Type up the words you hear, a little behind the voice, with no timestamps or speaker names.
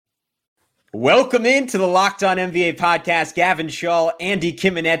Welcome into the Locked On NBA podcast. Gavin Shaw, Andy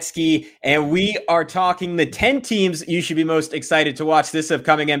Kiminetsky, and we are talking the 10 teams you should be most excited to watch this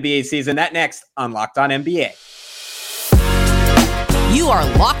upcoming NBA season. That next on Locked On NBA. You are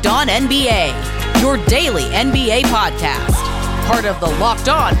Locked On NBA, your daily NBA podcast. Part of the Locked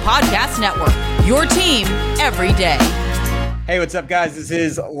On Podcast Network, your team every day. Hey, what's up, guys? This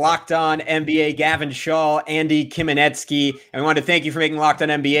is Locked On NBA. Gavin Shaw, Andy Kiminetsky, and we want to thank you for making Locked On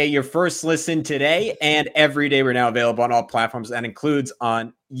NBA your first listen today and every day. We're now available on all platforms. That includes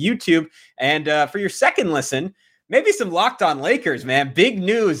on YouTube. And for your second listen, maybe some Locked On Lakers, man. Big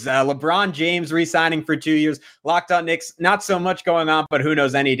news. LeBron James re-signing for 2 years. Locked On Knicks, not so much going on, but who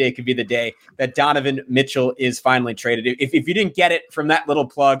knows, any day could be the day that Donovan Mitchell is finally traded. If you didn't get it from that little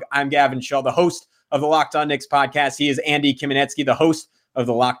plug, I'm Gavin Shaw, the host of the Locked On Knicks podcast. He is Andy Kiminetsky, the host of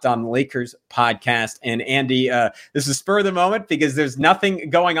the Locked On Lakers podcast. And Andy, this is spur of the moment because there's nothing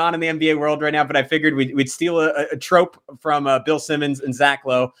going on in the NBA world right now, but I figured we'd steal a trope from Bill Simmons and Zach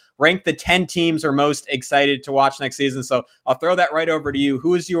Lowe, rank the 10 teams we're most excited to watch next season. So I'll throw that right over to you.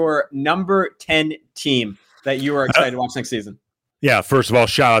 Who is your number 10 team that you are excited to watch next season? Yeah, first of all,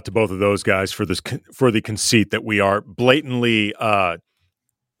 shout out to both of those guys for for the conceit that we are blatantly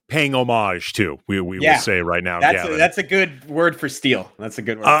paying homage to, we will say right now. That's a good word for steal. That's a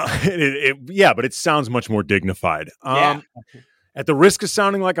good word. But it sounds much more dignified. At the risk of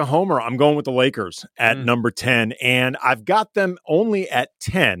sounding like a homer, I'm going with the Lakers at number 10, and I've got them only at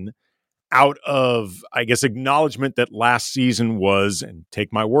 10 out of, I guess, acknowledgement that last season was, and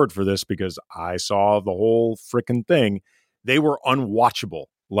take my word for this because I saw the whole freaking thing, they were unwatchable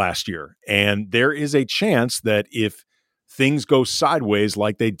last year. And there is a chance that if things go sideways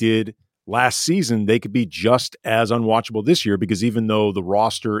like they did last season, they could be just as unwatchable this year, because even though the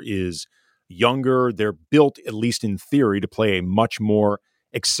roster is younger, they're built, at least in theory, to play a much more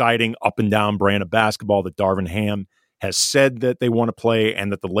exciting up and down brand of basketball that Darvin Ham has said that they want to play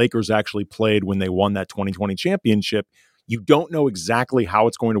and that the Lakers actually played when they won that 2020 championship. You don't know exactly how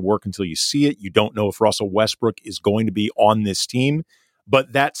it's going to work until you see it. You don't know if Russell Westbrook is going to be on this team.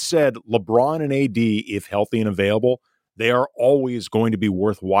 But that said, LeBron and AD, if healthy and available, they are always going to be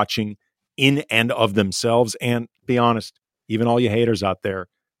worth watching in and of themselves. And be honest, even all you haters out there,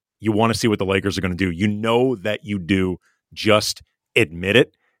 you want to see what the Lakers are going to do. You know that you do. Just admit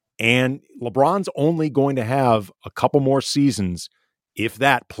it. And LeBron's only going to have a couple more seasons, if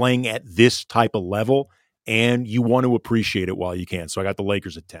that, playing at this type of level. And you want to appreciate it while you can. So I got the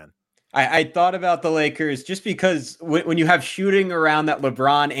Lakers at 10. I thought about the Lakers just because when you have shooting around that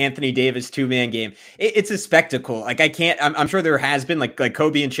LeBron, Anthony Davis two-man game, it's a spectacle. Like I'm sure there has been like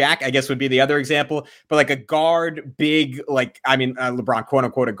Kobe and Shaq, I guess would be the other example, but like a guard, big, LeBron, quote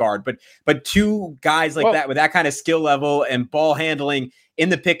unquote, a guard, but two guys like that with that kind of skill level and ball handling in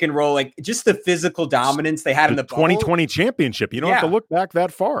the pick and roll, like just the physical dominance they had in the 2020 championship. You don't have to look back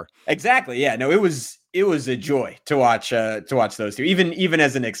that far. Exactly. Yeah, no, it was a joy to watch those two, even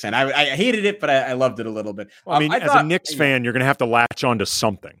as a Knicks fan. I hated it, but I loved it a little bit. As a Knicks fan, you're going to have to latch on to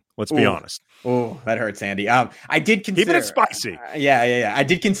something. Let's be honest. Oh, that hurts, Andy. I did consider keeping it spicy. Yeah. I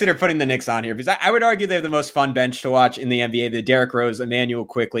did consider putting the Knicks on here because I would argue they have the most fun bench to watch in the NBA. The Derrick Rose, Emmanuel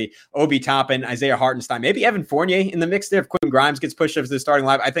Quickley, Obi Toppin, Isaiah Hartenstein, maybe Evan Fournier in the mix there. If Quentin Grimes gets pushed up to the starting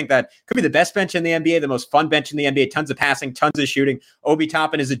lineup, I think that could be the best bench in the NBA, the most fun bench in the NBA. Tons of passing, tons of shooting. Obi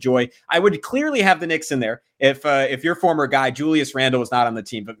Toppin is a joy. I would clearly have the Knicks in there if your former guy Julius Randle was not on the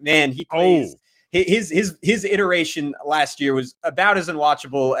team. But man, he plays. His iteration last year was about as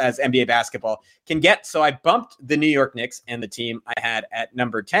unwatchable as NBA basketball can get. So I bumped the New York Knicks and the team I had at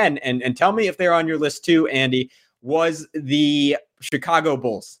number 10. And tell me if they're on your list too, Andy, was the Chicago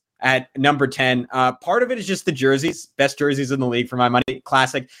Bulls at number 10. Part of it is just the jerseys, best jerseys in the league for my money,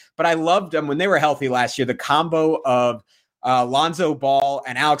 classic. But I loved them when they were healthy last year. The combo of Lonzo Ball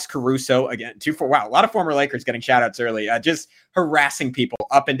and Alex Caruso, again, a lot of former Lakers getting shout outs early, just harassing people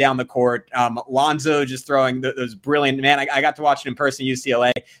up and down the court. Lonzo just throwing those brilliant, man, I got to watch it in person,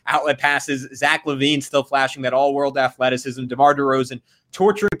 UCLA, outlet passes, Zach LaVine still flashing that all-world athleticism, DeMar DeRozan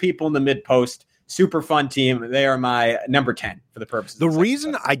torturing people in the mid-post. Super fun team. They are my number 10 for the purposes. The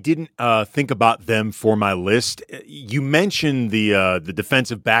reason I didn't think about them for my list, you mentioned the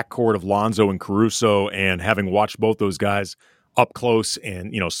defensive backcourt of Lonzo and Caruso, and having watched both those guys up close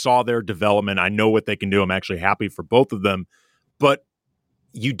and saw their development, I know what they can do. I'm actually happy for both of them, but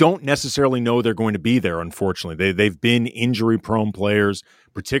you don't necessarily know they're going to be there. Unfortunately, they've been injury-prone players,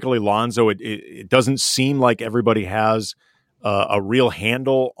 particularly Lonzo. It doesn't seem like everybody has a real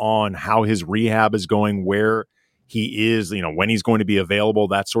handle on how his rehab is going, where he is, when he's going to be available,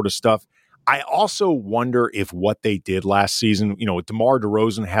 that sort of stuff. I also wonder if what they did last season, with DeMar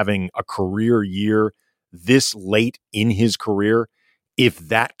DeRozan having a career year this late in his career, if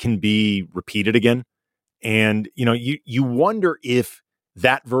that can be repeated again. And, you wonder if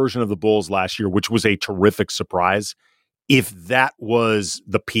that version of the Bulls last year, which was a terrific surprise, if that was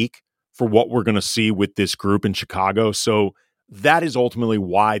the peak for what we're going to see with this group in Chicago. So that is ultimately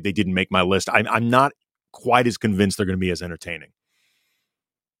why they didn't make my list. I'm not quite as convinced they're going to be as entertaining.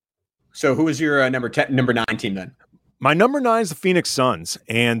 So who was your number 9 team then? My number 9 is the Phoenix Suns,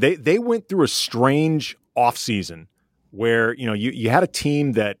 and they went through a strange offseason where, you had a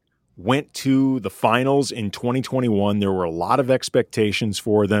team that went to the finals in 2021. There were a lot of expectations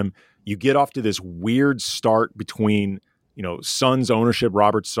for them. You get off to this weird start between, Suns ownership,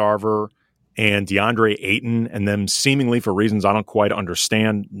 Robert Sarver and DeAndre Ayton, and them seemingly, for reasons I don't quite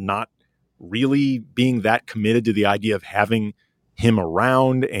understand, not really being that committed to the idea of having him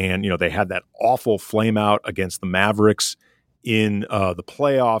around. And, they had that awful flame out against the Mavericks in the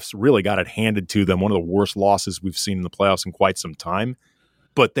playoffs, really got it handed to them. One of the worst losses we've seen in the playoffs in quite some time.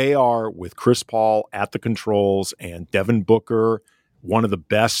 But they are, with Chris Paul at the controls and Devin Booker, one of the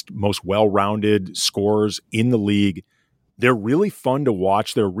best, most well-rounded scorers in the league. They're really fun to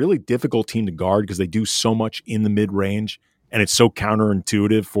watch. They're a really difficult team to guard because they do so much in the mid-range, and it's so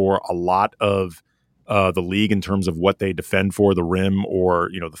counterintuitive for a lot of the league in terms of what they defend for, the rim or,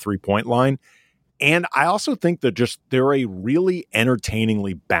 the three-point line. And I also think that they're a really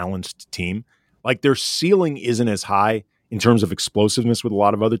entertainingly balanced team. Like, their ceiling isn't as high in terms of explosiveness with a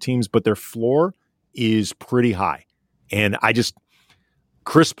lot of other teams, but their floor is pretty high. And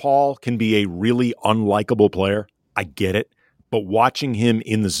Chris Paul can be a really unlikable player. I get it. But watching him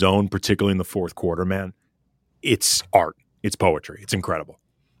in the zone, particularly in the fourth quarter, man, it's art. It's poetry. It's incredible.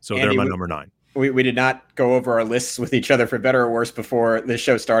 So Andy, they're my number 9. We did not go over our lists with each other for better or worse before this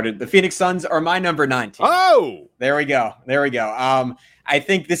show started. The Phoenix Suns are my number 9 team. Oh! There we go. I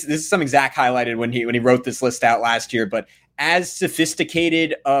think this is something Zach highlighted when he wrote this list out last year, but as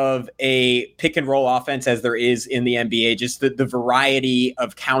sophisticated of a pick and roll offense as there is in the NBA, just the variety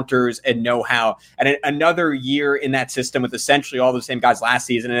of counters and know-how, and another year in that system with essentially all the same guys last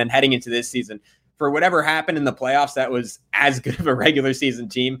season, and then heading into this season, for whatever happened in the playoffs, that was as good of a regular season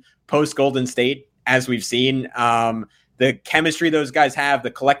team post Golden State as we've seen. The chemistry those guys have,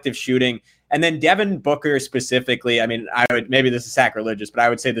 the collective shooting. And then Devin Booker specifically, maybe this is sacrilegious, but I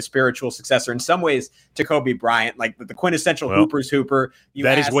would say the spiritual successor in some ways to Kobe Bryant, like the quintessential Hooper's Hooper.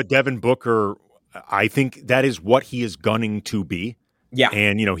 That is what Devin Booker, I think that is what he is gunning to be. Yeah.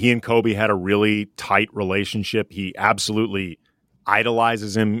 And, he and Kobe had a really tight relationship. He absolutely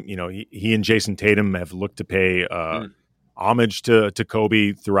idolizes him. He and Jason Tatum have looked to pay homage to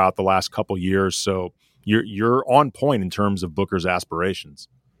Kobe throughout the last couple years. So you're on point in terms of Booker's aspirations.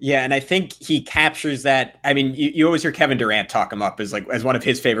 Yeah, and I think he captures that. You always hear Kevin Durant talk him up as one of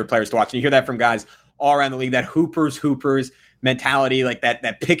his favorite players to watch. And you hear that from guys all around the league, that Hoopers mentality, like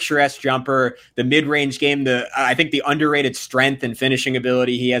that picturesque jumper, the mid-range game, I think the underrated strength and finishing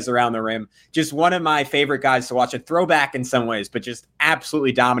ability he has around the rim. Just one of my favorite guys to watch, a throwback in some ways, but just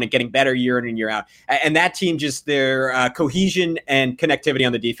absolutely dominant, getting better year in and year out. And that team, just their cohesion and connectivity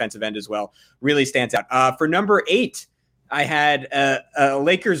on the defensive end as well, really stands out. For number 8, I had a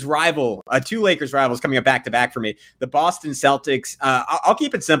Lakers rival, 2 Lakers rivals coming up back-to-back for me. The Boston Celtics, I'll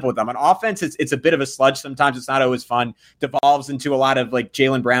keep it simple with them. On offense, it's a bit of a sludge sometimes. It's not always fun. Devolves into a lot of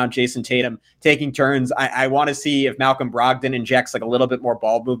Jaylen Brown, Jason Tatum taking turns. I want to see if Malcolm Brogdon injects a little bit more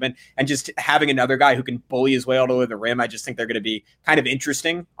ball movement, and just having another guy who can bully his way all the way to the rim. I just think they're going to be kind of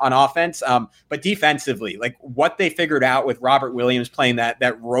interesting on offense. But defensively, what they figured out with Robert Williams playing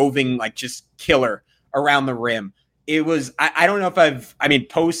that roving, just killer around the rim. It was, I don't know if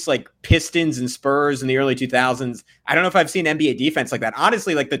post Pistons and Spurs in the early 2000s, I don't know if I've seen NBA defense like that.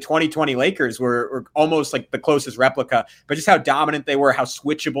 Honestly, the 2020 Lakers were almost the closest replica, but just how dominant they were, how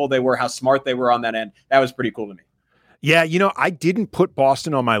switchable they were, how smart they were on that end. That was pretty cool to me. Yeah, I didn't put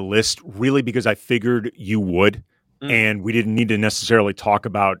Boston on my list really because I figured you would, and we didn't need to necessarily talk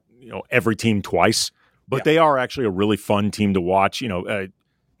about, every team twice, but they are actually a really fun team to watch.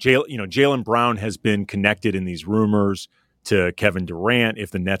 Jaylen Brown has been connected in these rumors to Kevin Durant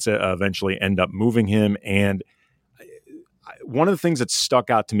if the Nets eventually end up moving him. And one of the things that stuck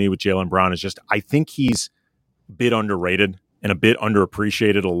out to me with Jaylen Brown is just I think he's a bit underrated and a bit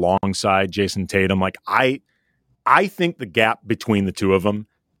underappreciated alongside Jason Tatum. I think the gap between the two of them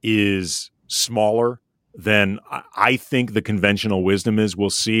is smaller than I think the conventional wisdom is.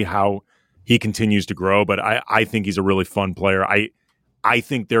 We'll see how he continues to grow, but I think he's a really fun player. I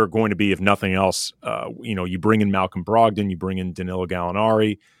think they're going to be, if nothing else, you bring in Malcolm Brogdon, you bring in Danilo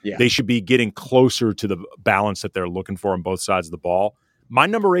Gallinari. Yeah. They should be getting closer to the balance that they're looking for on both sides of the ball. My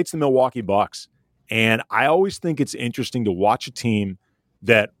number 8's the Milwaukee Bucks. And I always think it's interesting to watch a team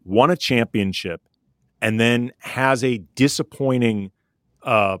that won a championship and then has a disappointing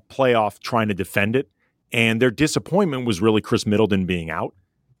playoff trying to defend it. And their disappointment was really Chris Middleton being out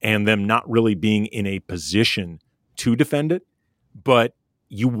and them not really being in a position to defend it. But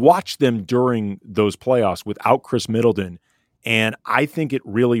you watch them during those playoffs without Chris Middleton, and I think it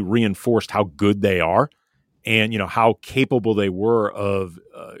really reinforced how good they are and, how capable they were of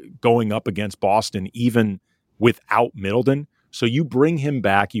going up against Boston even without Middleton. So you bring him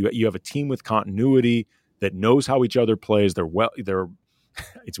back. You have a team with continuity that knows how each other plays.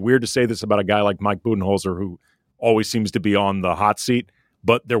 It's weird to say this about a guy like Mike Budenholzer, who always seems to be on the hot seat,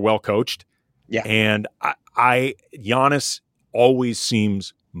 but they're well coached. Yeah. And Giannis always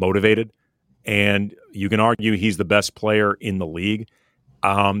seems motivated, and you can argue he's the best player in the league.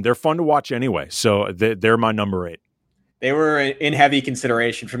 They're fun to watch anyway, so they're my number 8. They were in heavy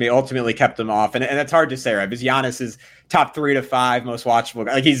consideration for me, ultimately kept them off. And that's hard to say, right? Because Giannis is top 3 to 5 most watchable.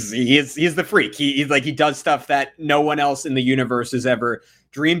 Like he's the freak. He does stuff that no one else in the universe has ever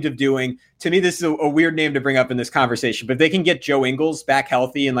dreamed of doing. To me, this is a weird name to bring up in this conversation, but if they can get Joe Ingles back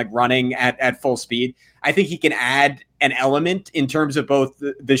healthy and like running at full speed, I think he can add an element in terms of both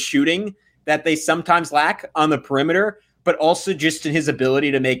the shooting that they sometimes lack on the perimeter, but also just in his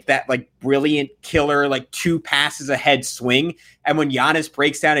ability to make that like brilliant killer, like 2 passes ahead swing. And when Giannis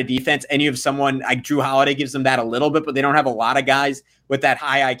breaks down a defense and you have someone like Drew Holiday gives them that a little bit, but they don't have a lot of guys with that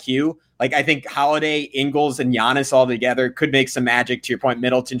high IQ. Like I think Holiday, Ingles, and Giannis all together could make some magic. To your point,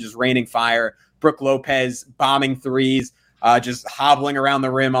 Middleton just raining fire, Brook Lopez bombing threes, just hobbling around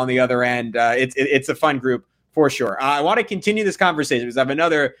the rim on the other end. It's a fun group for sure. I want to continue this conversation because I have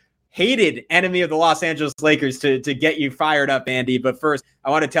another hated enemy of the Los Angeles Lakers to get you fired up, Andy. But first, I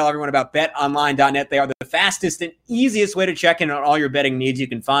want to tell everyone about betonline.net. They are the fastest and easiest way to check in on all your betting needs. You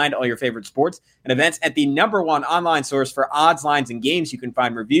can find all your favorite sports and events at the #1 online source for odds, lines, and games. You can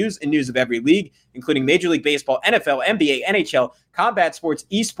find reviews and news of every league, including Major League Baseball, NFL, NBA, NHL, combat sports,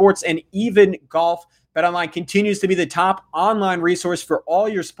 esports, and even golf. BetOnline continues to be the top online resource for all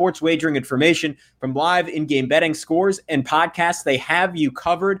your sports wagering information. From live in-game betting, scores, and podcasts, they have you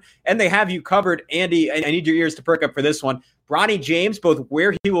covered. And they have you covered, Andy, I need your ears to perk up for this one. Bronny James, both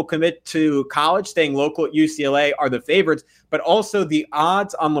where he will commit to college, staying local at UCLA, are the favorites, but also the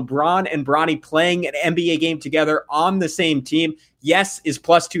odds on LeBron and Bronny playing an NBA game together on the same team. Yes is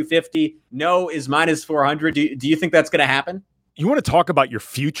plus 250. No is minus 400. Do you think that's going to happen? You want to talk about your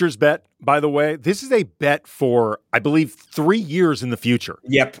futures bet, by the way? This is a bet for, I believe, 3 years in the future.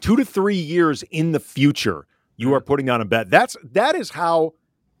 Yep. 2 to 3 years in the future, you are putting on a bet. That is how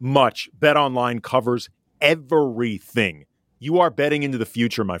much BetOnline covers everything. You are betting into the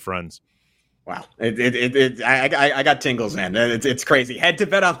future, my friends. Wow. I got tingles, man. It's crazy. Head to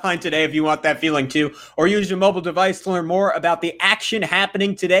BetOnline today if you want that feeling too, or use your mobile device to learn more about the action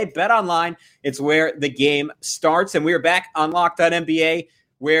happening today. BetOnline, it's where the game starts. And we are back on Locked On NBA.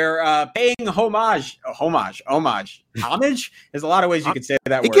 We're paying homage. There's a lot of ways you could say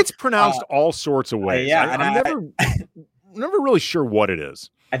that word. It gets pronounced all sorts of ways. Yeah, I'm never really sure what it is.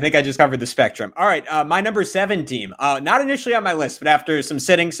 I think I just covered the spectrum. All right, my number 7 team, not initially on my list, but after some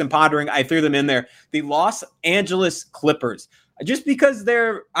sitting, some pondering, I threw them in there. The Los Angeles Clippers, just because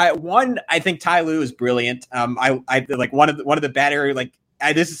I think Ty Lue is brilliant. I like one of the better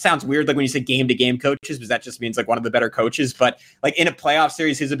this sounds weird, like when you say game to game coaches, because that just means like one of the better coaches. But like in a playoff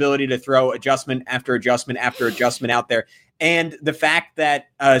series, his ability to throw adjustment after adjustment after adjustment out there, and the fact that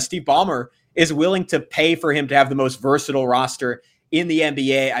Steve Ballmer is willing to pay for him to have the most versatile roster in the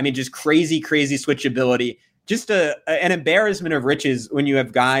NBA. I mean, just crazy switchability. Just an embarrassment of riches when you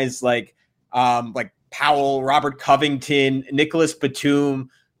have guys like Powell, Robert Covington, Nicholas Batum,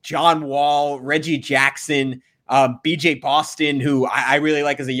 John Wall, Reggie Jackson, BJ Boston, who I really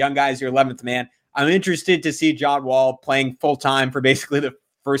like as a young guy, as your 11th man. I'm interested to see John Wall playing full-time for basically the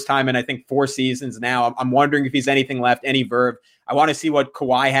first time in, I think, 4 seasons now. I'm wondering if he's anything left, any verve. I want to see what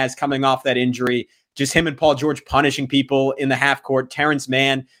Kawhi has coming off that injury. Just him and Paul George punishing people in the half court. Terrence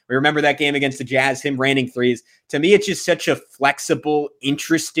Mann, we remember that game against the Jazz, him raining threes. To me, it's just such a flexible,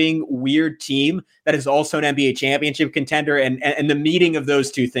 interesting, weird team that is also an NBA championship contender. And the meeting of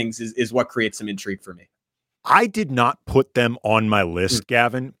those two things is what creates some intrigue for me. I did not put them on my list,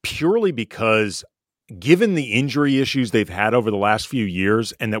 Gavin, purely because given the injury issues they've had over the last few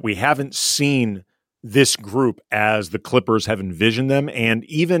years and that we haven't seen this group as the Clippers have envisioned them, and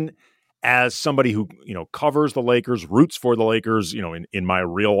even as somebody who, covers the Lakers, roots for the Lakers, in my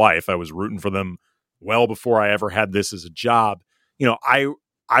real life, I was rooting for them well before I ever had this as a job.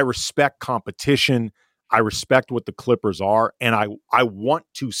 I respect competition. I respect what the Clippers are, and I want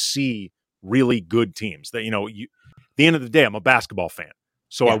to see really good teams. That at the end of the day, I'm a basketball fan,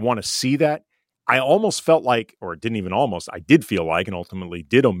 so I want to see that. I almost felt like, or it didn't even almost, I did feel like, and ultimately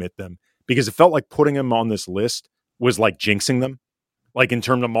did omit them because it felt like putting them on this list was like jinxing them, like in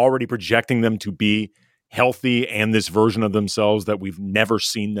terms of I'm already projecting them to be healthy and this version of themselves that we've never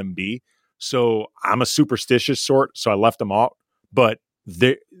seen them be. So I'm a superstitious sort, so I left them out, but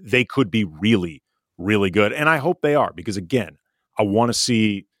they could be really, really good. And I hope they are, because again, I want to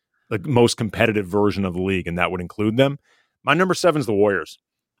see the most competitive version of the league, and that would include them. My number 7 is the Warriors.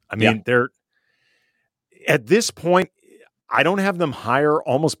 I mean, they're at this point, I don't have them higher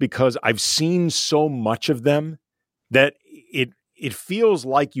almost because I've seen so much of them that it feels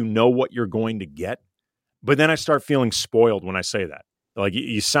like you know what you're going to get. But then I start feeling spoiled when I say that. Like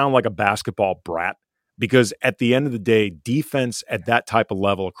you sound like a basketball brat, because at the end of the day, defense at that type of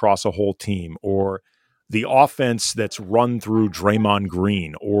level across a whole team, or the offense that's run through Draymond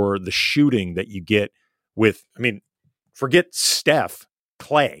Green, or the shooting that you get with, forget Steph,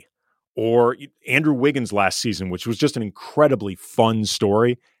 Clay, or Andrew Wiggins last season, which was just an incredibly fun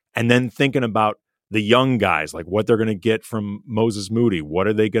story. And then thinking about the young guys, like what they're going to get from Moses Moody. What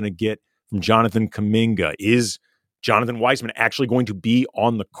are they going to get from Jonathan Kuminga? Is Jonathan Weissman actually going to be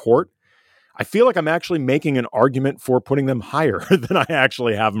on the court? I feel like I'm actually making an argument for putting them higher than I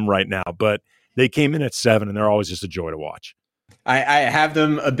actually have them right now, but they came in at 7 and they're always just a joy to watch. I have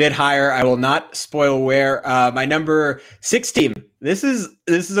them a bit higher. I will not spoil where. My number 6 team. This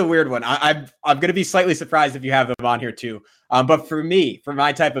is a weird one. I'm going to be slightly surprised if you have them on here too. But for me, for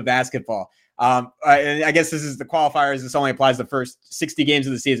my type of basketball, I guess this is the qualifiers. This only applies the first 60 games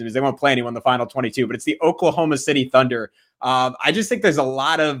of the season because they won't play anyone the final 22. But it's the Oklahoma City Thunder. I just think there's a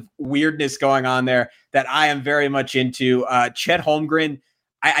lot of weirdness going on there that I am very much into. Chet Holmgren.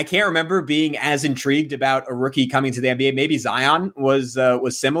 I can't remember being as intrigued about a rookie coming to the NBA. Maybe Zion was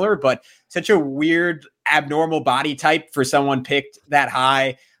similar, but such a weird, abnormal body type for someone picked that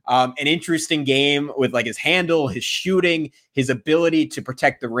high. An interesting game with like his handle, his shooting, his ability to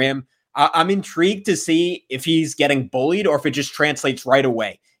protect the rim. I'm intrigued to see if he's getting bullied or if it just translates right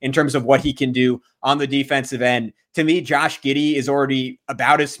away in terms of what he can do on the defensive end. To me, Josh Giddey is already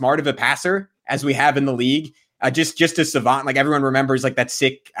about as smart of a passer as we have in the league. Just a savant. Like everyone remembers like that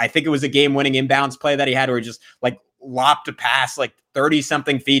sick, I think it was a game-winning inbounds play that he had where he just like lopped a pass like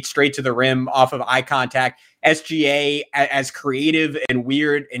 30-something feet straight to the rim off of eye contact. SGA, as creative and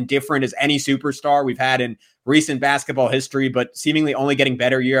weird and different as any superstar we've had in recent basketball history, but seemingly only getting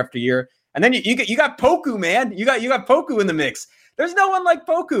better year after year. And then you got Poku, man. You got Poku in the mix. There's no one like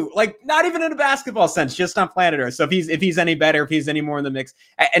Poku, like not even in a basketball sense, just on planet Earth. So if he's any better, if he's any more in the mix,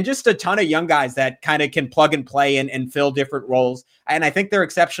 and just a ton of young guys that kind of can plug and play and fill different roles. And I think they're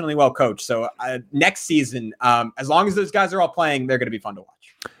exceptionally well coached. So next season, as long as those guys are all playing, they're going to be fun to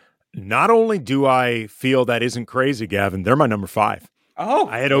watch. Not only do I feel that isn't crazy, Gavin, they're my number 5. Oh,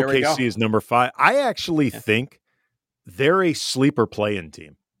 I had OKC as number 5. I actually think they're a sleeper play-in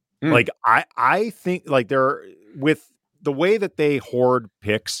team. Like I think like they're with the way that they hoard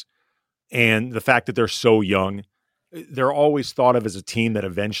picks and the fact that they're so young, they're always thought of as a team that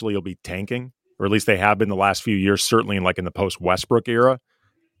eventually will be tanking, or at least they have been the last few years, certainly in the post-Westbrook era.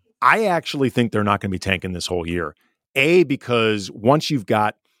 I actually think they're not going to be tanking this whole year. Because once you've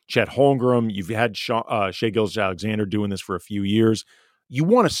got Chet Holmgren, you've had Shai Gilgeous-Alexander doing this for a few years, you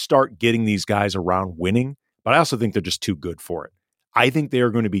want to start getting these guys around winning, but I also think they're just too good for it. I think they are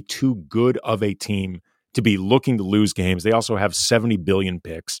going to be too good of a team to be looking to lose games. They also have 70 billion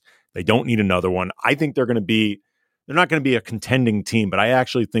picks. They don't need another one. I think they're not going to be a contending team, but I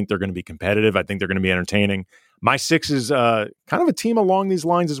actually think they're going to be competitive. I think they're going to be entertaining. My 6 is kind of a team along these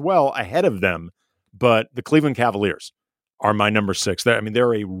lines as well, ahead of them, but the Cleveland Cavaliers are my number 6.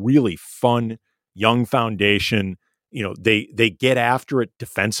 They're a really fun young foundation. They get after it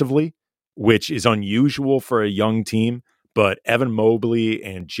defensively, which is unusual for a young team, but Evan Mobley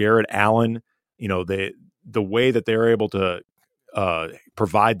and Jared Allen, the way that they're able to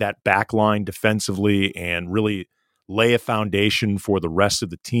provide that back line defensively and really lay a foundation for the rest of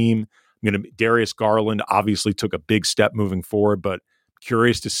the team. Darius Garland obviously took a big step moving forward, but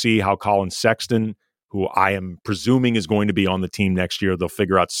curious to see how Colin Sexton, who I am presuming is going to be on the team next year, they'll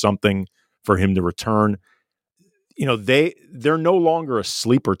figure out something for him to return. They're no longer a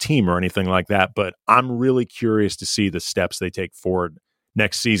sleeper team or anything like that, but I'm really curious to see the steps they take forward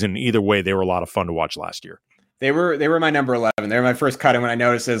next season. Either way, they were a lot of fun to watch last year. They were my number 11. They were my first cut. And when I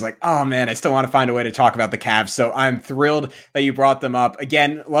noticed it, I was like, oh man, I still want to find a way to talk about the Cavs. So I'm thrilled that you brought them up.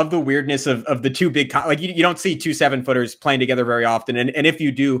 Again, love the weirdness of the two big, like you don't see 2 7-footers playing together very often. And if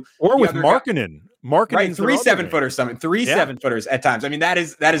you do, or with Markkanen. Markkanen, right? 3 7-footers, something 3 7-footers at times. I mean, that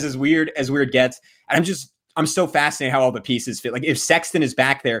is as weird gets. And I'm so fascinated how all the pieces fit. Like if Sexton is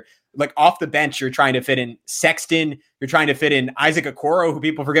back there, like off the bench, you're trying to fit in Sexton, you're trying to fit in Isaac Okoro, who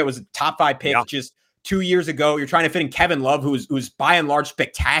people forget was a top 5 pick just 2 years ago. You're trying to fit in Kevin Love, who's by and large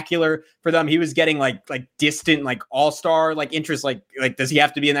spectacular for them. He was getting like distant, like all-star, like interest. Like does he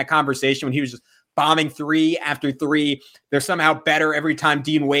have to be in that conversation when he was just bombing 3 after 3? They're somehow better every time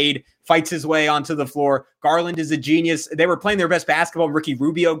Dean Wade fights his way onto the floor. Garland is a genius. They were playing their best basketball. Ricky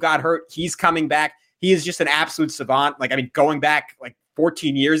Rubio got hurt. He's coming back. He is just an absolute savant. Like, I mean, going back like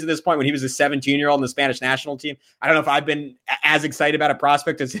 14 years at this point when he was a 17-year-old in the Spanish national team. I don't know if I've been as excited about a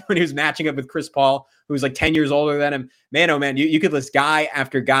prospect as when he was matching up with Chris Paul, who was like 10 years older than him. Man, oh man, you could list guy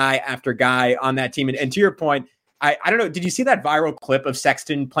after guy after guy on that team. And to your point, I don't know, did you see that viral clip of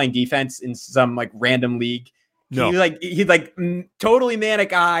Sexton playing defense in some like random league? No. He totally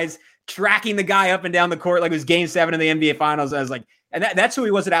manic eyes, tracking the guy up and down the court like it was game 7 in the NBA Finals. I was like, and that's who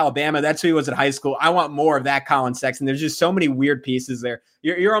he was at Alabama. That's who he was at high school. I want more of that Colin Sexton. There's just so many weird pieces there.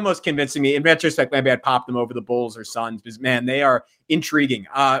 You're almost convincing me. In retrospect, maybe I'd pop them over the Bulls or Suns because, man, they are intriguing.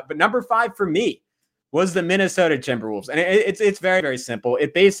 But number 5 for me was the Minnesota Timberwolves. And it's very, very simple.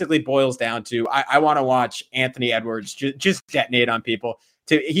 It basically boils down to I want to watch Anthony Edwards just detonate on people.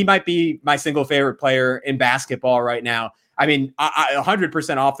 He might be my single favorite player in basketball right now. I mean,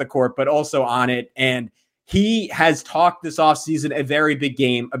 100% off the court, but also on it. And he has talked this offseason a very big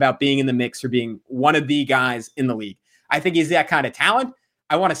game about being in the mix for being one of the guys in the league. I think he's that kind of talent.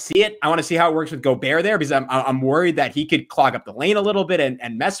 I want to see it. I want to see how it works with Gobert there because I'm worried that he could clog up the lane a little bit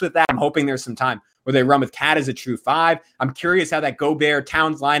and mess with that. I'm hoping there's some time where they run with Cat as a true 5. I'm curious how that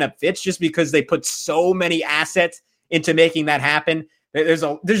Gobert-Towns lineup fits just because they put so many assets into making that happen. There's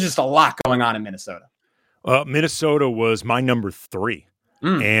just a lot going on in Minnesota. Minnesota was my number 3.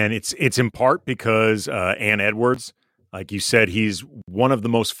 And it's in part because Ant Edwards, like you said, he's one of the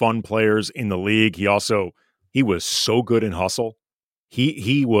most fun players in the league. He was so good in Hustle.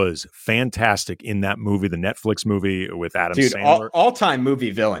 He was fantastic in that movie, the Netflix movie with Adam Sandler. All-time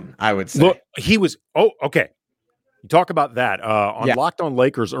movie villain, I would say. Look, he was – oh, okay. You talk about that. On Locked On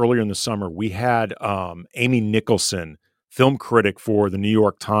Lakers earlier in the summer, we had Amy Nicholson, film critic for the New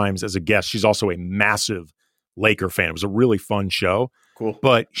York Times, as a guest. She's also a massive Laker fan. It was a really fun show. Cool.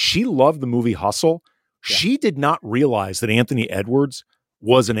 But she loved the movie Hustle. Yeah. She did not realize that Anthony Edwards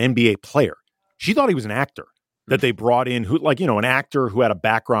was an NBA player. She thought he was an actor that they brought in, an actor who had a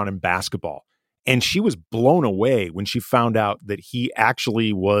background in basketball. And she was blown away when she found out that he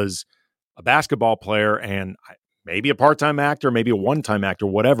actually was a basketball player and maybe a part-time actor, maybe a one-time actor,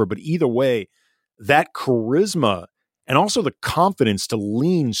 whatever. But either way, that charisma and also the confidence to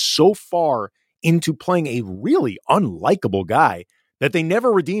lean so far into playing a really unlikable guy that they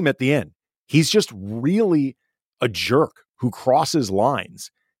never redeem at the end. He's just really a jerk who crosses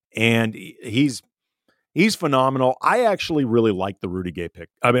lines, and he's phenomenal. I actually really like the Rudy Gay pick.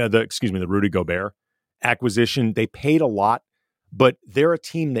 The Rudy Gobert acquisition. They paid a lot, but they're a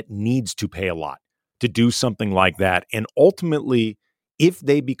team that needs to pay a lot to do something like that. And ultimately, if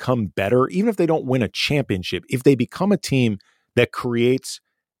they become better, even if they don't win a championship, if they become a team that creates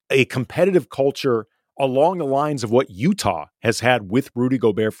a competitive culture along the lines of what Utah has had with Rudy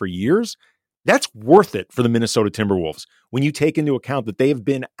Gobert for years, that's worth it for the Minnesota Timberwolves when you take into account that they have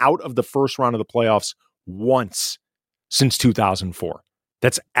been out of the first round of the playoffs once since 2004.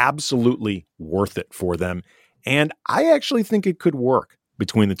 That's absolutely worth it for them. And I actually think it could work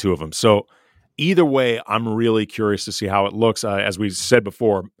between the two of them. So either way, I'm really curious to see how it looks. As we said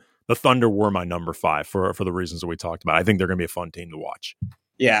before, the Thunder were my number 5 for the reasons that we talked about. I think they're going to be a fun team to watch.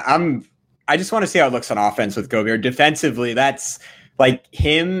 Yeah, I just want to see how it looks on offense with Gobert. Defensively, that's like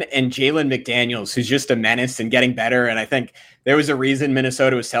him and Jalen McDaniels, who's just a menace and getting better. And I think there was a reason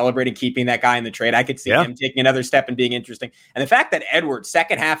Minnesota was celebrating keeping that guy in the trade. I could see him taking another step and being interesting. And the fact that Edwards,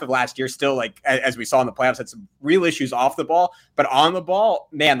 second half of last year, still, like, as we saw in the playoffs, had some real issues off the ball. But on the ball,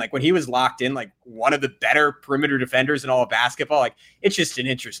 man, like when he was locked in, like one of the better perimeter defenders in all of basketball, like it's just an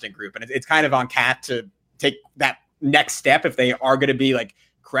interesting group. And it's kind of on Cat to take that next step if they are going to be like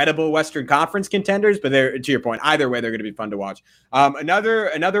credible Western Conference contenders, but they're, to your point, either way, they're going to be fun to watch.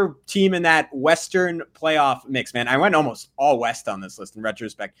 Another team in that Western playoff mix, man. I went almost all West on this list in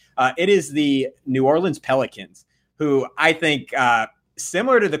retrospect. It is the New Orleans Pelicans, who I think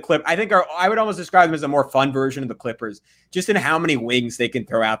similar to the Clip. I think I would almost describe them as a more fun version of the Clippers, just in how many wings they can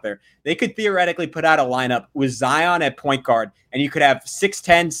throw out there. They could theoretically put out a lineup with Zion at point guard, and you could have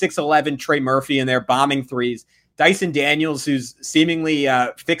 6'10", 6'11" Trey Murphy in there bombing threes. Dyson Daniels, who's seemingly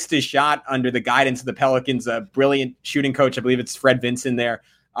fixed his shot under the guidance of the Pelicans, a brilliant shooting coach. I believe it's Fred Vinson there.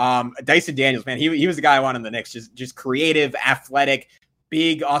 Dyson Daniels, man, he was the guy I wanted in the Knicks. Just creative, athletic,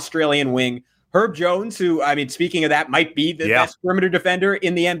 big Australian wing. Herb Jones, who, I mean, speaking of that, might be the best perimeter defender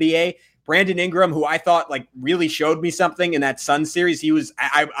in the NBA. Brandon Ingram, who I thought like really showed me something in that Suns series. He was,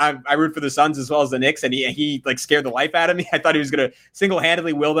 I root for the Suns as well as the Knicks, and he like scared the life out of me. I thought he was going to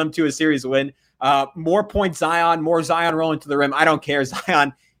single-handedly will them to a series win. More points Zion, more Zion rolling to the rim. I don't care.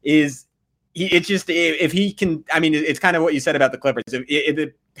 Zion is, if he can, I mean, it's kind of what you said about the Clippers. If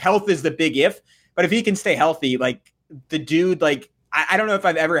health is the big if, but if he can stay healthy, like the dude, like, I don't know if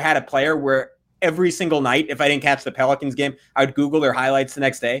I've ever had a player where every single night, if I didn't catch the Pelicans game, I would Google their highlights the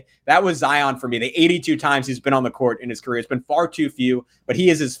next day. That was Zion for me. The 82 times he's been on the court in his career. It's been far too few, but he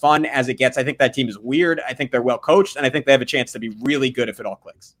is as fun as it gets. I think that team is weird. I think they're well coached, and I think they have a chance to be really good if it all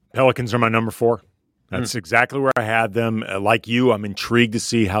clicks. Pelicans are my number 4. That's exactly where I had them. Like you, I'm intrigued to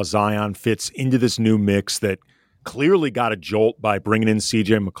see how Zion fits into this new mix that clearly got a jolt by bringing in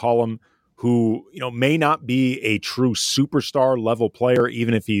CJ McCollum, who, you know, may not be a true superstar level player,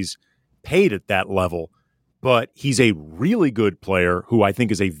 even if he's paid at that level, but he's a really good player who I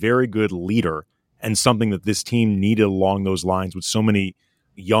think is a very good leader and something that this team needed along those lines with so many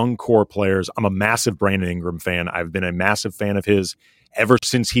young core players. I'm a massive Brandon Ingram fan. I've been a massive fan of his ever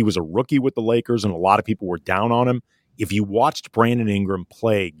since he was a rookie with the Lakers, and a lot of people were down on him. If you watched Brandon Ingram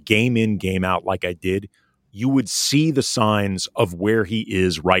play game in, game out like I did, you would see the signs of where he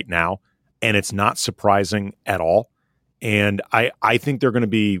is right now, and it's not surprising at all. And I think they're going to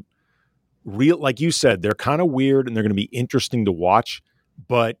be real, like you said, they're kind of weird and they're going to be interesting to watch,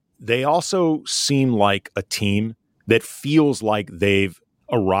 but they also seem like a team that feels like they've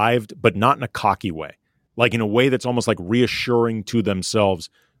arrived, but not in a cocky way, like in a way that's almost like reassuring to themselves.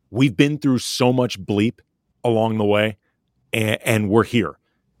 We've been through so much bleep along the way, and we're here.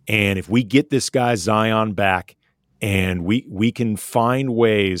 And if we get this guy Zion back and we can find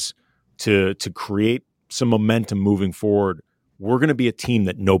ways to create some momentum moving forward, we're going to be a team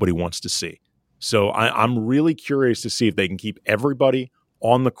that nobody wants to see. So I'm really curious to see if they can keep everybody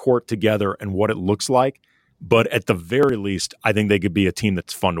on the court together and what it looks like. But at the very least, I think they could be a team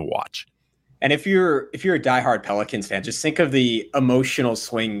that's fun to watch. And if you're a diehard Pelicans fan, just think of the emotional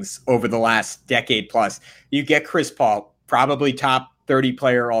swings over the last decade plus. You get Chris Paul, probably top 30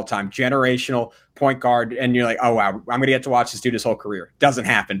 player all time, generational point guard, and you're like, oh wow, I'm going to get to watch this dude his whole career. Doesn't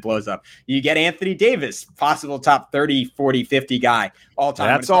happen, blows up. You get Anthony Davis, possible top 30, 40, 50 guy all time.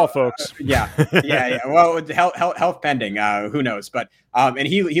 That's all, folks. Yeah. Well, health pending, who knows? But and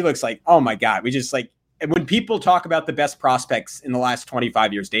he looks like, oh my God, we just like, when people talk about the best prospects in the last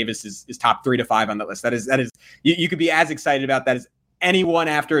 25 years, Davis is top 3 to 5 on that list. That is you could be as excited about that as anyone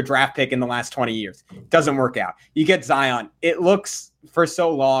after a draft pick in the last 20 years. Doesn't work out. You get Zion. It looks for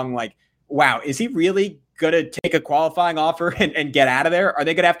so long like, wow, is he really going to take a qualifying offer and get out of there? Are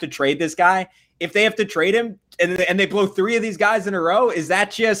they going to have to trade this guy? If they have to trade him and they blow 3 of these guys in a row, is that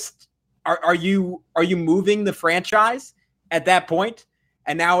just, are you moving the franchise at that point?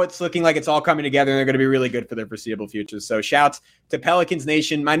 And now it's looking like it's all coming together and they're going to be really good for their foreseeable future. So shouts to Pelicans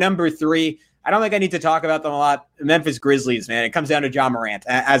Nation. My number 3, I don't think I need to talk about them a lot. The Memphis Grizzlies, man. It comes down to Ja Morant.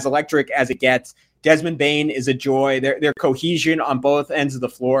 As electric as it gets, Desmond Bane is a joy. Their cohesion on both ends of the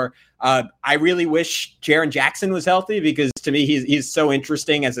floor. I really wish Jaren Jackson was healthy because to me he's so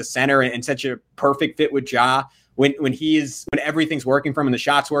interesting as a center and such a perfect fit with Ja. When everything's working for him and the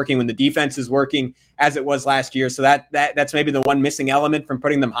shot's working, when the defense is working as it was last year. So that's maybe the one missing element from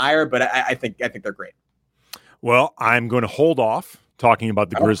putting them higher. But I think they're great. Well, I'm going to hold off talking about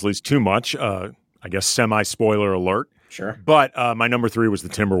the Grizzlies too much. I guess semi-spoiler alert. Sure. But my number 3 was the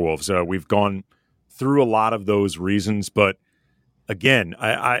Timberwolves. We've gone through a lot of those reasons, but again,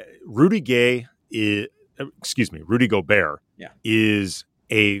 Rudy Gobert is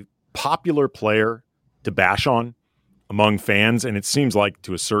a popular player to bash on among fans, and it seems like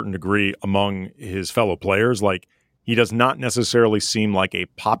to a certain degree among his fellow players. Like, he does not necessarily seem like a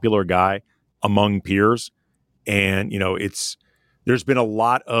popular guy among peers, and there's been a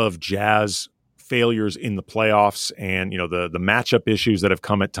lot of Jazz failures in the playoffs, and the matchup issues that have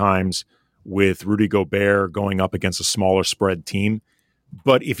come at times with Rudy Gobert going up against a smaller spread team.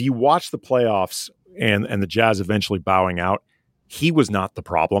 But if you watch the playoffs and the Jazz eventually bowing out, he was not the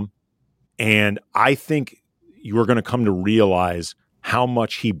problem. And I think you're going to come to realize how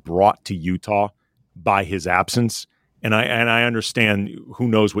much he brought to Utah by his absence. And I understand who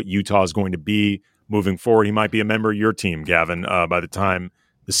knows what Utah is going to be moving forward. He might be a member of your team, Gavin, by the time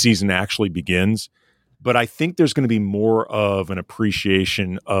the season actually begins. But I think there's going to be more of an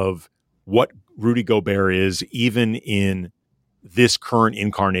appreciation of what Rudy Gobert is, even in this current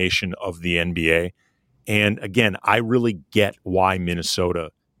incarnation of the NBA. And again, I really get why Minnesota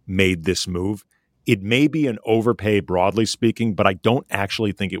made this move. It may be an overpay, broadly speaking, but I don't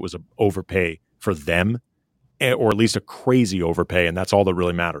actually think it was an overpay for them, or at least a crazy overpay, and that's all that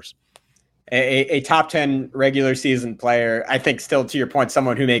really matters. A top 10 regular season player, I think, still to your point,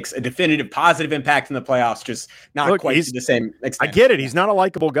 someone who makes a definitive positive impact in the playoffs, just not quite to the same extent. I get it. He's not a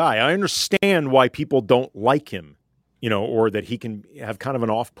likable guy. I understand why people don't like him, or that he can have kind of an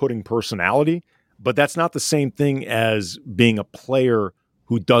off-putting personality, but that's not the same thing as being a player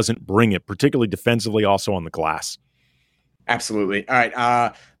who doesn't bring it, particularly defensively, also on the glass. Absolutely. All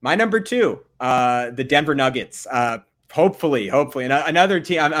right. My number 2, the Denver Nuggets. Hopefully, and another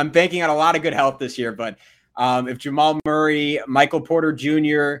team. I'm banking on a lot of good health this year, but if Jamal Murray, Michael Porter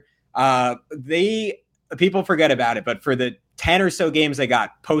Jr., people forget about it, but for the 10 or so games they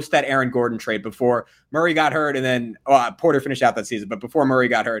got post that Aaron Gordon trade before Murray got hurt, and then Porter finished out that season, but before Murray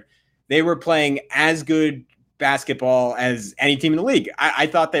got hurt, they were playing as good basketball as any team in the league. I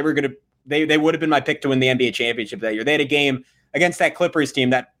thought they were going to. They would have been my pick to win the NBA championship that year. They had a game against that Clippers team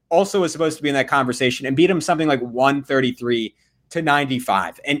that also was supposed to be in that conversation and beat them something like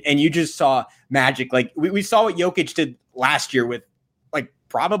 133-95. And you just saw magic. Like we saw what Jokic did last year with like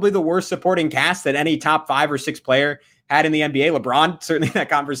probably the worst supporting cast that any top 5 or 6 player had in the NBA. LeBron certainly in that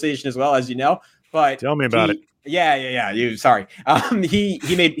conversation as well, as you know. But tell me about it. Yeah.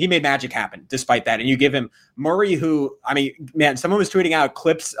 He made magic happen despite that. And you give him Murray, who, I mean, man, someone was tweeting out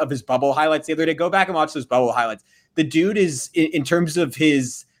clips of his bubble highlights the other day. Go back and watch those bubble highlights. The dude is, in terms of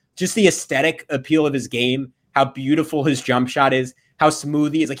just the aesthetic appeal of his game, how beautiful his jump shot is, how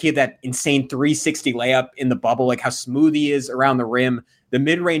smooth he is. Like he had that insane 360 layup in the bubble, like how smooth he is around the rim, the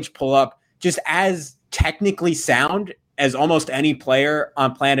mid-range pull up, just as technically sound as almost any player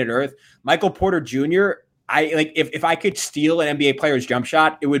on planet Earth. Michael Porter Jr., if I could steal an NBA player's jump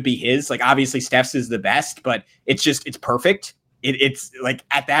shot, it would be his. Like obviously Steph's is the best, but it's perfect. It's like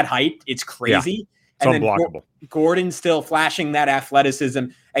at that height, it's crazy. Yeah. It's unblockable. Gordon still flashing that athleticism,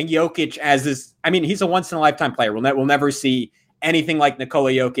 and Jokic as this. I mean, he's a once in a lifetime player. We'll never see anything like Nikola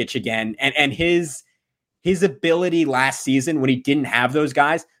Jokic again. And his ability last season when he didn't have those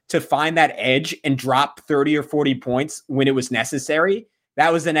guys to find that edge and drop 30 or 40 points when it was necessary.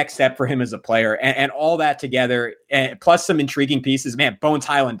 That was the next step for him as a player, and all that together, and plus some intriguing pieces. Man, Bones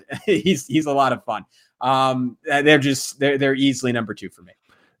Highland, he's a lot of fun. They're easily number 2 for me.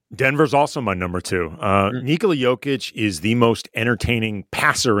 Denver's also my number 2. Nikola Jokic is the most entertaining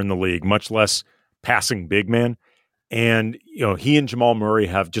passer in the league, much less passing big man. And, he and Jamal Murray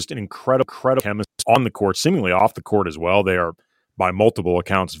have just an incredible chemistry on the court, seemingly off the court as well. They are, by multiple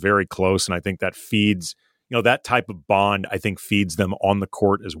accounts, very close. And I think that feeds, that type of bond, I think feeds them on the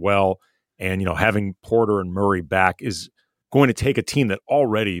court as well. And, having Porter and Murray back is going to take a team that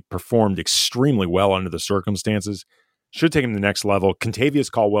already performed extremely well under the circumstances. Should take him to the next level.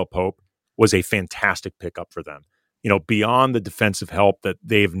 Kentavious Caldwell-Pope was a fantastic pickup for them. Beyond the defensive help that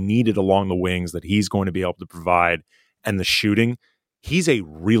they've needed along the wings that he's going to be able to provide and the shooting, he's a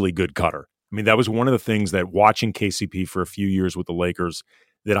really good cutter. I mean, that was one of the things that watching KCP for a few years with the Lakers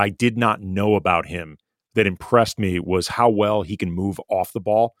that I did not know about him that impressed me was how well he can move off the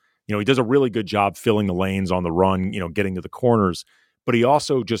ball. He does a really good job filling the lanes on the run, getting to the corners, but he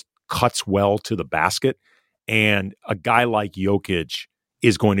also just cuts well to the basket. And a guy like Jokic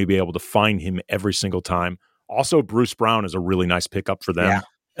is going to be able to find him every single time. Also, Bruce Brown is a really nice pickup for them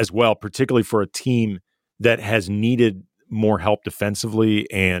as well, particularly for a team that has needed more help defensively.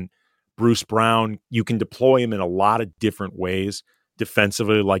 And Bruce Brown, you can deploy him in a lot of different ways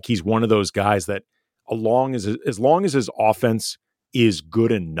defensively. Like he's one of those guys that as long as his offense is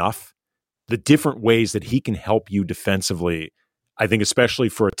good enough, the different ways that he can help you defensively, I think especially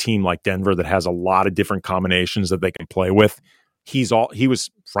for a team like Denver that has a lot of different combinations that they can play with, he was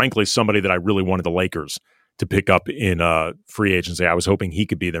frankly somebody that I really wanted the Lakers to pick up in free agency. I was hoping he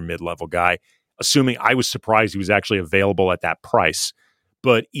could be their mid-level guy, assuming I was surprised he was actually available at that price.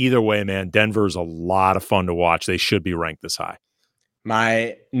 But either way, man, Denver's a lot of fun to watch. They should be ranked this high.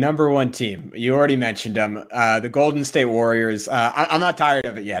 My number 1 team, you already mentioned them, the Golden State Warriors. I'm not tired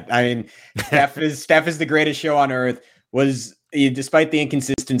of it yet. I mean, Steph is the greatest show on earth. Was, despite the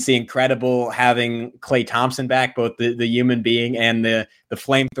inconsistency, incredible having Klay Thompson back, both the human being and the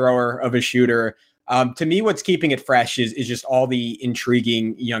flamethrower of a shooter. To me, what's keeping it fresh is just all the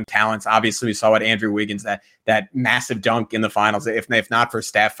intriguing young talents. Obviously, we saw what Andrew Wiggins, that massive dunk in the finals. If not for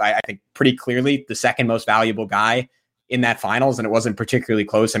Steph, I think pretty clearly the second most valuable guy in that finals, and it wasn't particularly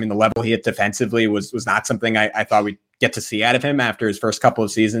close. I mean, the level he hit defensively was not something I thought we'd get to see out of him after his first couple of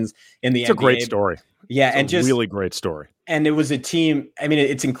seasons in the NBA. It's a great story. Yeah, it's and just really great story. And it was a team. I mean,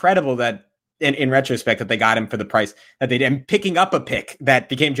 it's incredible that in retrospect that they got him for the price that they did, and picking up a pick that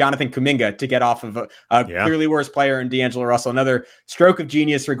became Jonathan Kuminga to get off of a clearly worse player in D'Angelo Russell. Another stroke of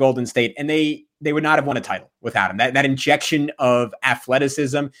genius for Golden State, and they would not have won a title without him. That injection of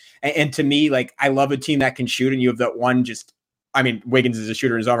athleticism, and to me, like, I love a team that can shoot, and you have that one just. I mean, Wiggins is a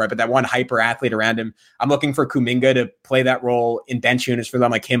shooter in his own right, but that one hyper athlete around him, I'm looking for Kuminga to play that role in bench units for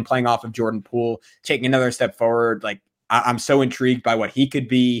them, like him playing off of Jordan Poole, taking another step forward. Like, I'm so intrigued by what he could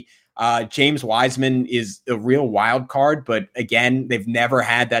be. James Wiseman is a real wild card, but again, they've never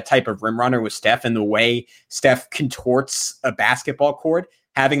had that type of rim runner with Steph, and the way Steph contorts a basketball court,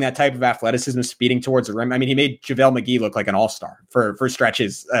 having that type of athleticism speeding towards the rim. I mean, he made JaVale McGee look like an all-star for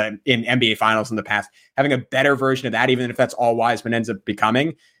stretches in NBA finals in the past. Having a better version of that, even if that's all Wiseman ends up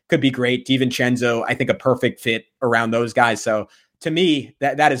becoming, could be great. DiVincenzo, I think a perfect fit around those guys. So to me,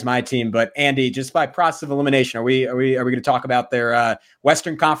 that is my team. But Andy, just by process of elimination, are we going to talk about their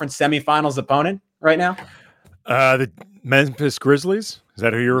Western Conference semifinals opponent right now? The Memphis Grizzlies. Is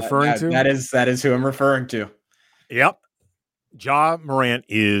that who you're referring to? That is who I'm referring to. Yep. Ja Morant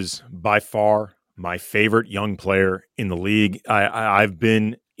is by far my favorite young player in the league. I've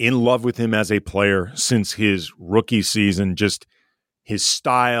been in love with him as a player since his rookie season. Just his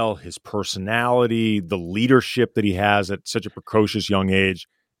style, his personality, the leadership that he has at such a precocious young age,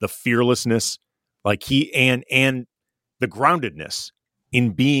 the fearlessness, like and the groundedness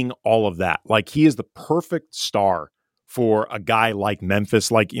in being all of that. Like, he is the perfect star for a guy like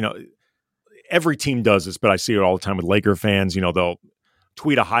Memphis. Like, every team does this, but I see it all the time with Laker fans. They'll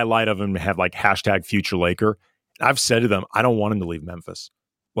tweet a highlight of him and have like #FutureLaker. I've said to them, I don't want him to leave Memphis.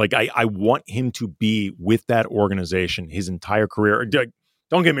 Like, I want him to be with that organization his entire career.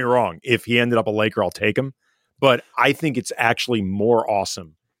 Don't get me wrong. If he ended up a Laker, I'll take him. But I think it's actually more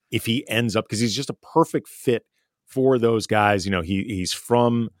awesome if he ends up, because he's just a perfect fit for those guys. He's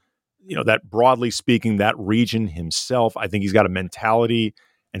from, that, broadly speaking, that region himself. I think he's got a mentality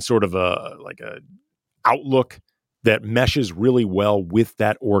and sort of a outlook that meshes really well with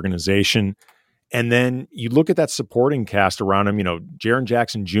that organization. And then you look at that supporting cast around him. Jaren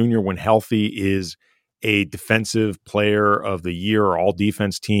Jackson Jr., when healthy, is a defensive player of the year or all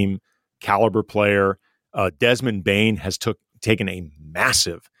defense team caliber player. Desmond Bane has taken a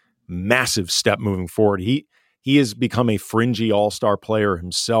massive step moving forward. He has become a fringy all-star player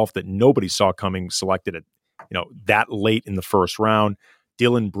himself that nobody saw coming, selected at that late in the first round.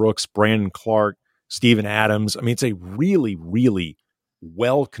 Dylan Brooks, Brandon Clark, Steven Adams. I mean, it's a really, really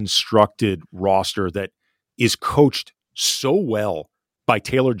well-constructed roster that is coached so well by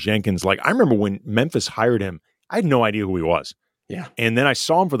Taylor Jenkins. Like, I remember when Memphis hired him, I had no idea who he was. Yeah. And then I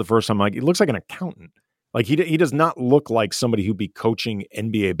saw him for the first time. Like, he looks like an accountant. Like, he does not look like somebody who'd be coaching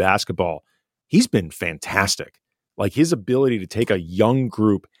NBA basketball. He's been fantastic. Like, his ability to take a young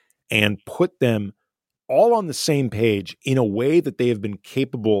group and put them all on the same page in a way that they have been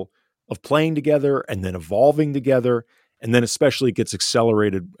capable of playing together and then evolving together. And then especially gets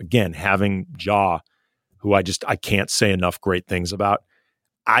accelerated, again, having Ja, who I can't say enough great things about.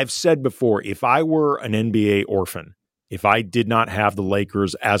 I've said before, if I were an NBA orphan, if I did not have the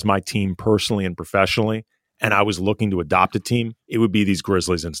Lakers as my team personally and professionally, and I was looking to adopt a team, it would be these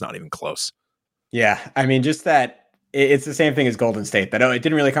Grizzlies, and it's not even close. Yeah, I mean, just that. It's the same thing as Golden State. That it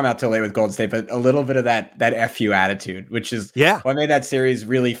didn't really come out till late with Golden State, but a little bit of that FU attitude, which is what made that series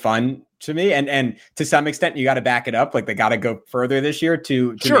really fun to me. And to some extent, you got to back it up. Like, they got to go further this year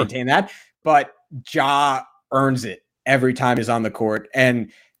to maintain that. But Ja earns it every time he's on the court.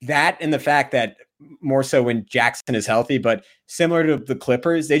 And the fact that more so when Jackson is healthy, but similar to the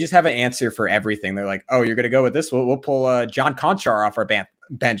Clippers, they just have an answer for everything. They're like, oh, you're going to go with this? We'll pull John Conchar off our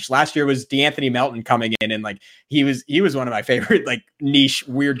bench. Last year was DeAnthony Melton coming in, and like he was one of my favorite like niche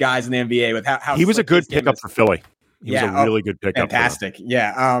weird guys in the NBA with how he was a good pickup for Philly. He was a really good pickup. Fantastic.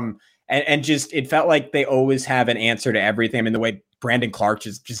 Yeah. And just it felt like they always have an answer to everything. I mean, the way Brandon Clark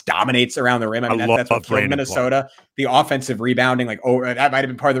just dominates around the rim. I mean, that's what killed Minnesota. Clark. The offensive rebounding, that might have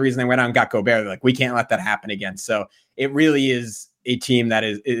been part of the reason they went out and got Gobert. They're like, we can't let that happen again. So it really is a team that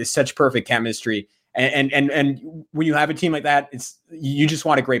is such perfect chemistry. And when you have a team like that, you just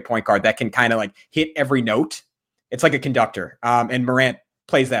want a great point guard that can kind of like hit every note. It's like a conductor. And Morant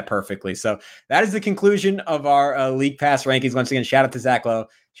plays that perfectly. So that is the conclusion of our League Pass rankings. Once again, shout out to Zach Lowe.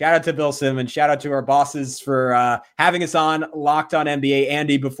 Shout out to Bill Simmons. Shout out to our bosses for having us on Locked On NBA.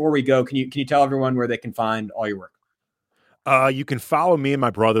 Andy, before we go, can you tell everyone where they can find all your work? You can follow me and my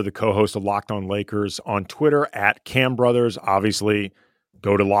brother, the co-host of Locked On Lakers, on Twitter at Cam Brothers. Obviously,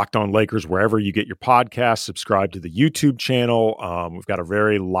 go to Locked On Lakers wherever you get your podcast. Subscribe to the YouTube channel. We've got a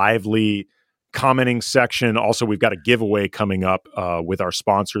very lively commenting section. Also, we've got a giveaway coming up with our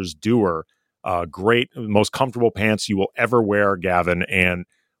sponsors, Doer. Great, most comfortable pants you will ever wear, Gavin. And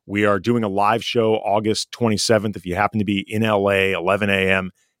we are doing a live show August 27th. If you happen to be in LA, 11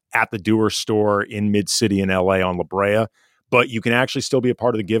 a.m. at the Doer store in Mid-City in LA on La Brea. But you can actually still be a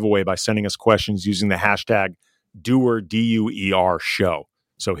part of the giveaway by sending us questions using the hashtag Doer, DUER show.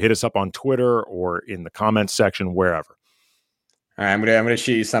 So hit us up on Twitter or in the comments section, wherever. All right, I'm gonna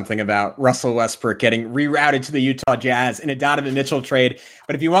shoot you something about Russell Westbrook getting rerouted to the Utah Jazz in a Donovan Mitchell trade.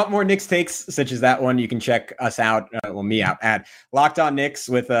 But if you want more Knicks takes, such as that one, you can check us out, me out at Locked On Knicks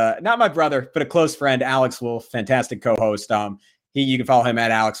with not my brother, but a close friend, Alex Wolf, fantastic co-host. You can follow him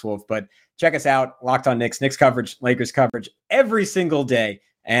at Alex Wolf, but check us out, Locked On Knicks, Knicks coverage, Lakers coverage every single day.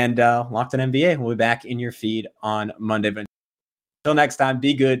 And Locked On NBA, we'll be back in your feed on Monday. But until next time,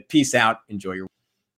 be good, peace out, enjoy your week.